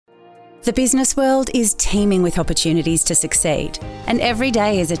The business world is teeming with opportunities to succeed, and every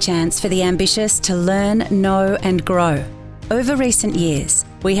day is a chance for the ambitious to learn, know, and grow. Over recent years,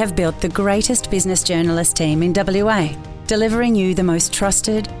 we have built the greatest business journalist team in WA, delivering you the most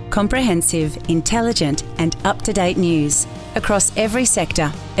trusted, comprehensive, intelligent, and up-to-date news across every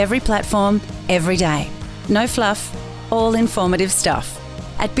sector, every platform, every day. No fluff, all informative stuff.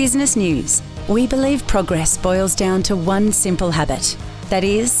 At Business News, we believe progress boils down to one simple habit. That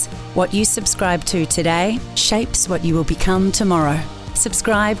is, what you subscribe to today shapes what you will become tomorrow.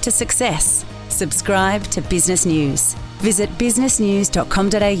 Subscribe to success. Subscribe to Business News. Visit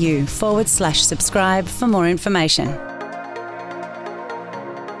businessnews.com.au/subscribe for more information.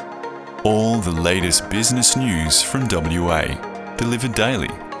 All the latest business news from WA, delivered daily.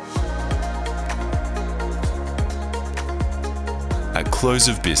 At close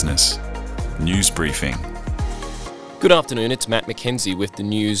of business, news briefing. Good afternoon, it's Matt McKenzie with the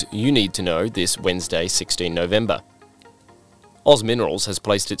news you need to know this Wednesday, 16 November. Oz Minerals has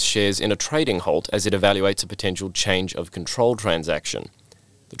placed its shares in a trading halt as it evaluates a potential change of control transaction.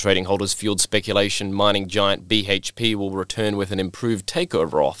 The trading halt has fueled speculation mining giant BHP will return with an improved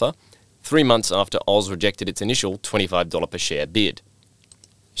takeover offer 3 months after Oz rejected its initial $25 per share bid.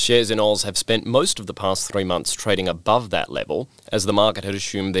 Shares in Oz have spent most of the past 3 months trading above that level, as the market had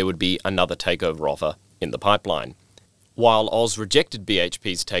assumed there would be another takeover offer in the pipeline. While Oz rejected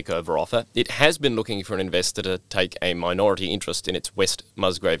BHP's takeover offer, it has been looking for an investor to take a minority interest in its West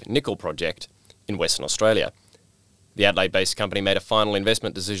Musgrave nickel project in Western Australia. The Adelaide-based company made a final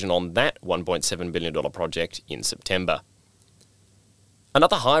investment decision on that $1.7 billion project in September.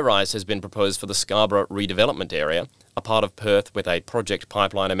 Another high-rise has been proposed for the Scarborough redevelopment area, a part of Perth with a project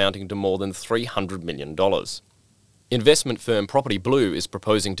pipeline amounting to more than $300 million. Investment firm Property Blue is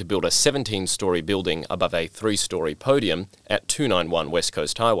proposing to build a 17-storey building above a 3-storey podium at 291 West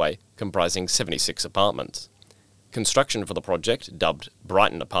Coast Highway, comprising 76 apartments. Construction for the project, dubbed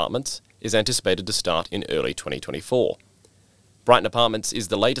Brighton Apartments, is anticipated to start in early 2024. Brighton Apartments is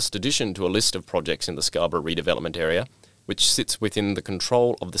the latest addition to a list of projects in the Scarborough redevelopment area, which sits within the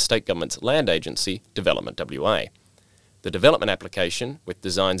control of the state government's land agency, Development WA. The development application, with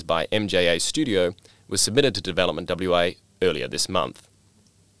designs by MJA Studio, was submitted to Development WA earlier this month.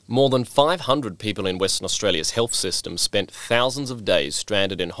 More than 500 people in Western Australia's health system spent thousands of days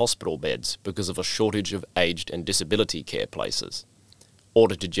stranded in hospital beds because of a shortage of aged and disability care places.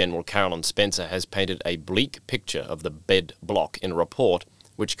 Auditor General Carolyn Spencer has painted a bleak picture of the bed block in a report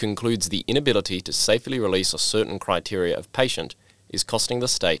which concludes the inability to safely release a certain criteria of patient is costing the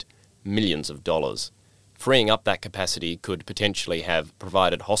state millions of dollars. Freeing up that capacity could potentially have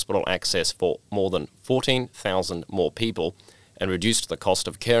provided hospital access for more than 14,000 more people and reduced the cost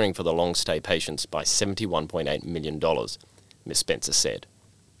of caring for the long-stay patients by $71.8 million, Ms. Spencer said.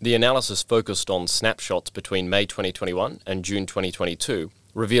 The analysis focused on snapshots between May 2021 and June 2022,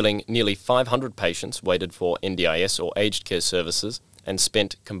 revealing nearly 500 patients waited for NDIS or aged care services and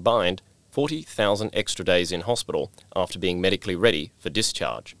spent combined 40,000 extra days in hospital after being medically ready for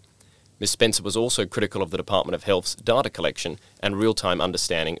discharge. Ms. Spencer was also critical of the Department of Health's data collection and real-time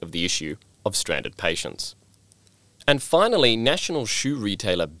understanding of the issue of stranded patients. And finally, national shoe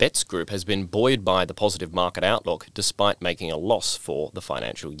retailer Betts Group has been buoyed by the positive market outlook despite making a loss for the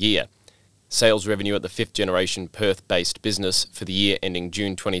financial year. Sales revenue at the fifth-generation Perth-based business for the year ending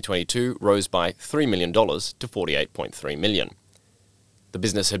June 2022 rose by $3 million to $48.3 million. The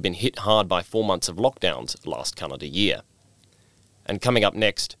business had been hit hard by 4 months of lockdowns last calendar year. And coming up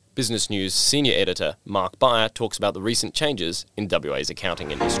next, Business News senior editor Mark Beyer talks about the recent changes in WA's accounting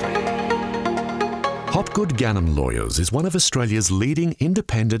industry. Hopgood Gannon Lawyers is one of Australia's leading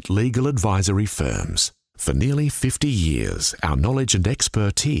independent legal advisory firms. For nearly 50 years, our knowledge and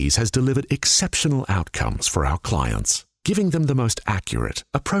expertise has delivered exceptional outcomes for our clients, giving them the most accurate,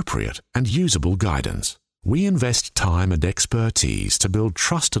 appropriate, and usable guidance. We invest time and expertise to build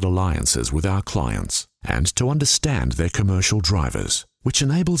trusted alliances with our clients and to understand their commercial drivers, which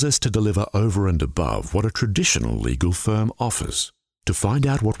enables us to deliver over and above what a traditional legal firm offers. To find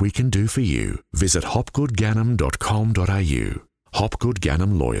out what we can do for you, visit hopgoodganam.com.au. Hopgood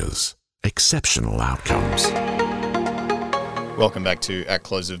Gannon Lawyers. Exceptional outcomes. Welcome back to At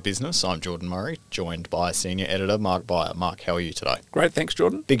Close of Business. I'm Jordan Murray, joined by Senior Editor Mark Beyer. Mark, how are you today? Great, thanks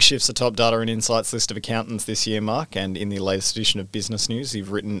Jordan. Big shifts atop Data and Insights list of accountants this year, Mark, and in the latest edition of Business News,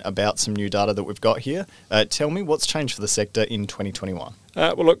 you've written about some new data that we've got here. Tell me what's changed for the sector in 2021.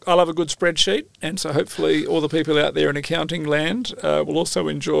 Well, look, I love a good spreadsheet, and so hopefully all the people out there in accounting land will also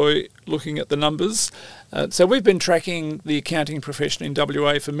enjoy looking at the numbers. So we've been tracking the accounting profession in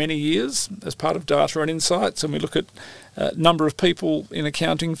WA for many years as part of Data and Insights, and we look at number of people in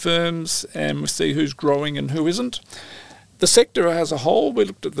accounting firms, and we see who's growing and who isn't. The sector as a whole, we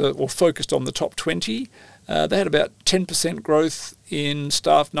looked at focused on the top 20. They had about 10% growth in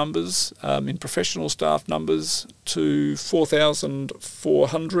staff numbers, in professional staff numbers, to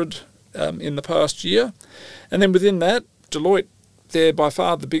 4,400 in the past year. And then within that, Deloitte, they're by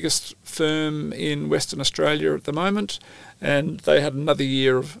far the biggest firm in Western Australia at the moment, and they had another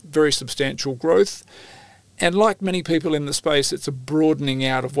year of very substantial growth. And like many people in the space, it's a broadening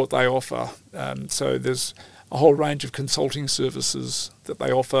out of what they offer. So there's a whole range of consulting services that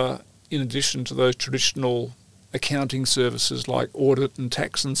they offer in addition to those traditional accounting services like audit and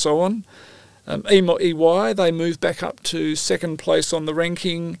tax and so on. EY, they moved back up to second place on the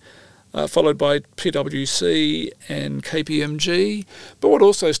ranking, followed by PwC and KPMG. But what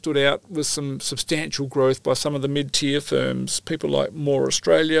also stood out was some substantial growth by some of the mid-tier firms, people like Moore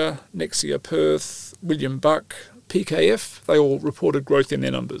Australia, Nexia Perth, William Buck, PKF. They all reported growth in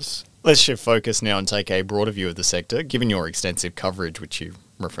their numbers. Let's shift focus now and take a broader view of the sector. Given your extensive coverage, which you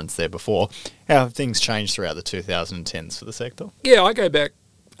referenced there before, how have things changed throughout the 2010s for the sector? Yeah, I go back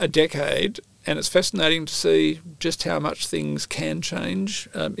a decade, and it's fascinating to see just how much things can change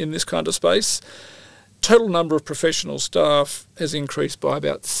in this kind of space. Total number of professional staff has increased by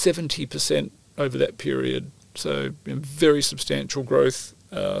about 70% over that period, so very substantial growth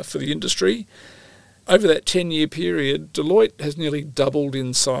for the industry. Over that 10-year period, Deloitte has nearly doubled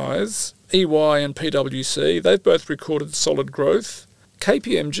in size. EY and PwC, they've both recorded solid growth.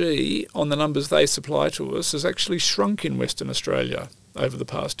 KPMG, on the numbers they supply to us, has actually shrunk in Western Australia over the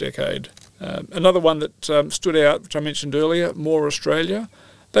past decade. Another one that stood out, which I mentioned earlier, Moore Australia.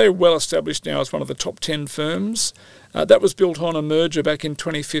 They're well established now as one of the top 10 firms. That was built on a merger back in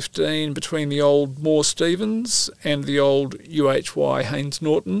 2015 between the old Moore Stephens and the old UHY Haynes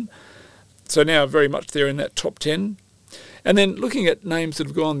Norton. So now very much there in that top 10. And then looking at names that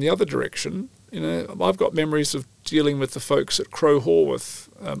have gone the other direction, I've got memories of dealing with the folks at Crowe Horwath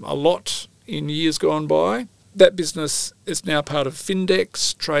a lot in years gone by. That business is now part of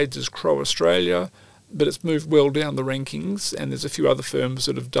Findex, trades as Crowe Australia, but it's moved well down the rankings, and there's a few other firms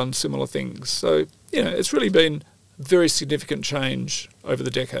that have done similar things. So, it's really been very significant change over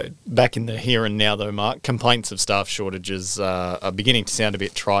the decade. Back in the here and now though, Mark, complaints of staff shortages are beginning to sound a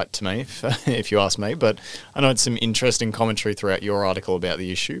bit trite to me, if you ask me, but I know it's some interesting commentary throughout your article about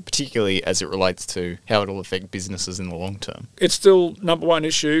the issue, particularly as it relates to how it will affect businesses in the long term. It's still number one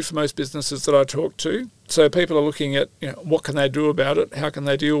issue for most businesses that I talk to. So people are looking at what can they do about it, how can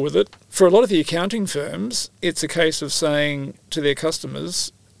they deal with it. For a lot of the accounting firms, it's a case of saying to their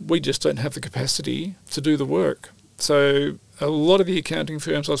customers, we just don't have the capacity to do the work. So a lot of the accounting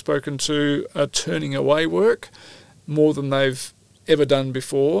firms I've spoken to are turning away work more than they've ever done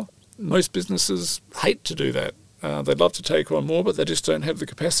before. Most businesses hate to do that. They'd love to take on more, but they just don't have the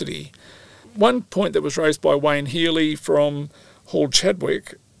capacity. One point that was raised by Wayne Healy from Hall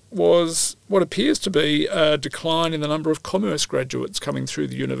Chadwick was what appears to be a decline in the number of commerce graduates coming through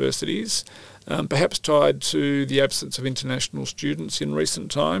the universities, perhaps tied to the absence of international students in recent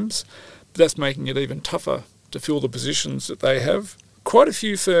times. But that's making it even tougher to fill the positions that they have. Quite a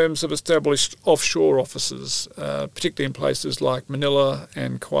few firms have established offshore offices, particularly in places like Manila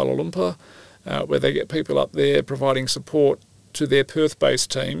and Kuala Lumpur, where they get people up there providing support to their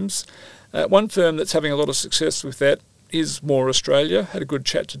Perth-based teams. One firm that's having a lot of success with that is Moore Australia. Had a good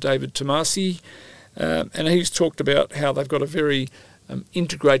chat to David Tomasi, and he's talked about how they've got a very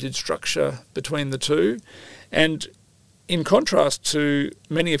integrated structure between the two. And in contrast to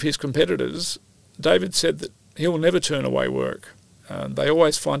many of his competitors, David said that he'll never turn away work. They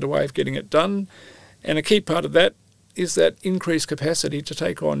always find a way of getting it done. And a key part of that is that increased capacity to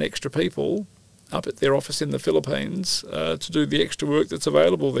take on extra people up at their office in the Philippines to do the extra work that's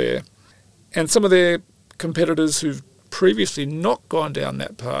available there. And some of their competitors who've previously not gone down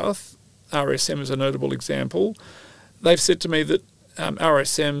that path, RSM is a notable example, they've said to me that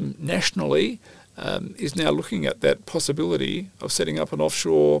RSM nationally is now looking at that possibility of setting up an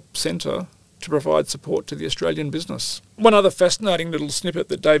offshore centre to provide support to the Australian business. One other fascinating little snippet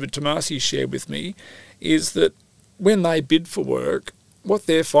that David Tomasi shared with me is that when they bid for work, what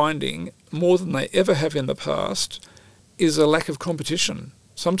they're finding, more than they ever have in the past, is a lack of competition.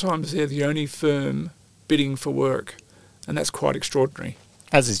 Sometimes they're the only firm bidding for work, and that's quite extraordinary.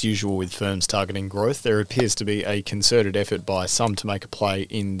 As is usual with firms targeting growth, there appears to be a concerted effort by some to make a play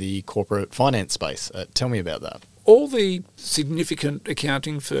in the corporate finance space. Tell me about that. All the significant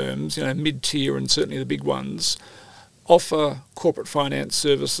accounting firms, mid-tier and certainly the big ones, offer corporate finance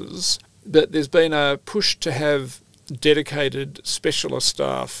services, but there's been a push to have dedicated specialist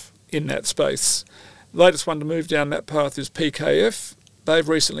staff in that space. The latest one to move down that path is PKF. They've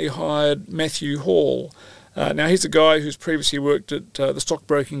recently hired Matthew Hall. Now, he's a guy who's previously worked at the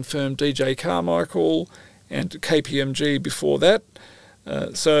stockbroking firm DJ Carmichael and KPMG before that.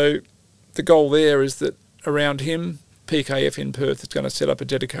 So the goal there is that around him, PKF in Perth is going to set up a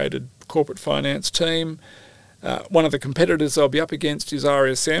dedicated corporate finance team. One of the competitors they'll be up against is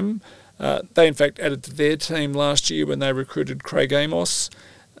RSM. They, in fact, added to their team last year when they recruited Craig Amos.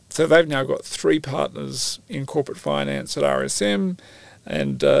 So they've now got 3 partners in corporate finance at RSM.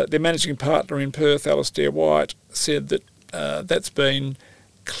 And their managing partner in Perth, Alistair White, said that that's been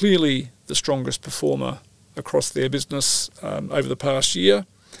clearly the strongest performer across their business over the past year,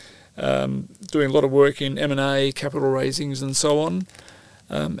 doing a lot of work in M&A, capital raisings and so on.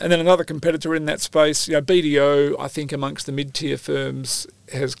 And then another competitor in that space, BDO, I think amongst the mid-tier firms,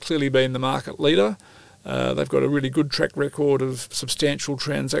 has clearly been the market leader. They've got a really good track record of substantial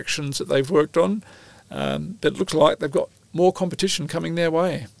transactions that they've worked on. But it looks like they've got more competition coming their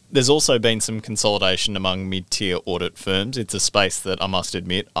way. There's also been some consolidation among mid-tier audit firms. It's a space that I must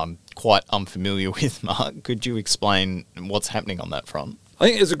admit I'm quite unfamiliar with, Mark. Could you explain what's happening on that front? I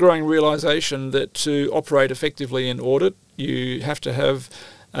think there's a growing realisation that to operate effectively in audit, you have to have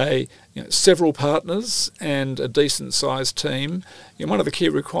several partners and a decent-sized team. One of the key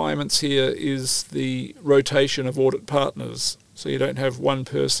requirements here is the rotation of audit partners. So you don't have one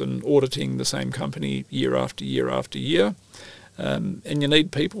person auditing the same company year after year after year. And you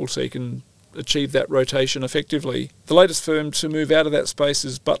need people so you can achieve that rotation effectively. The latest firm to move out of that space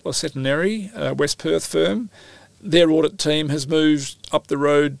is Butler Centenary, a West Perth firm. Their audit team has moved up the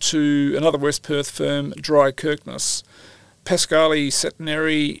road to another West Perth firm, Dry Kirkness. Pascali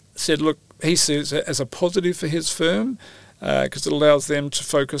Centenary said, look, he sees it as a positive for his firm because it allows them to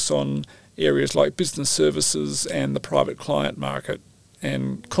focus on areas like business services and the private client market.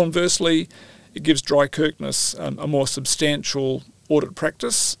 And conversely, it gives Dry Kirkness a more substantial audit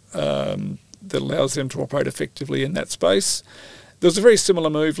practice that allows them to operate effectively in that space. There was a very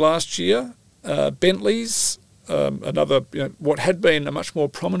similar move last year. Bentley's, another what had been a much more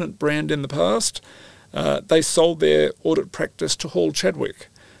prominent brand in the past, they sold their audit practice to Hall Chadwick.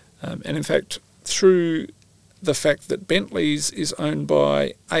 And in fact, through the fact that Bentley's is owned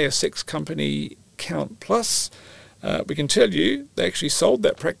by ASX company Count Plus, we can tell you they actually sold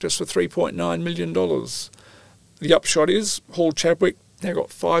that practice for $3.9 million. The upshot is Hall Chadwick now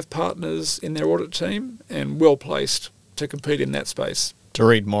got 5 partners in their audit team and well placed to compete in that space. To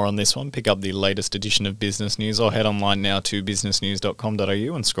read more on this one, pick up the latest edition of Business News or head online now to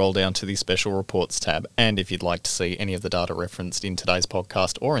businessnews.com.au and scroll down to the Special Reports tab. And if you'd like to see any of the data referenced in today's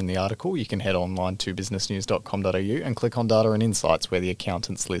podcast or in the article, you can head online to businessnews.com.au and click on Data and Insights where the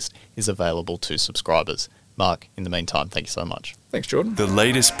accountants list is available to subscribers. Mark, in the meantime, thank you so much. Thanks, Jordan. The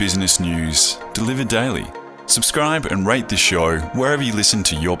latest business news delivered daily. Subscribe and rate the show wherever you listen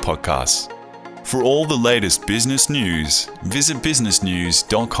to your podcasts. For all the latest business news, visit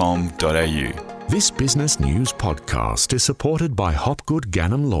businessnews.com.au. This Business News podcast is supported by Hopgood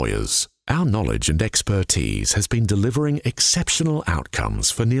Gannon Lawyers. Our knowledge and expertise has been delivering exceptional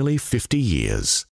outcomes for nearly 50 years.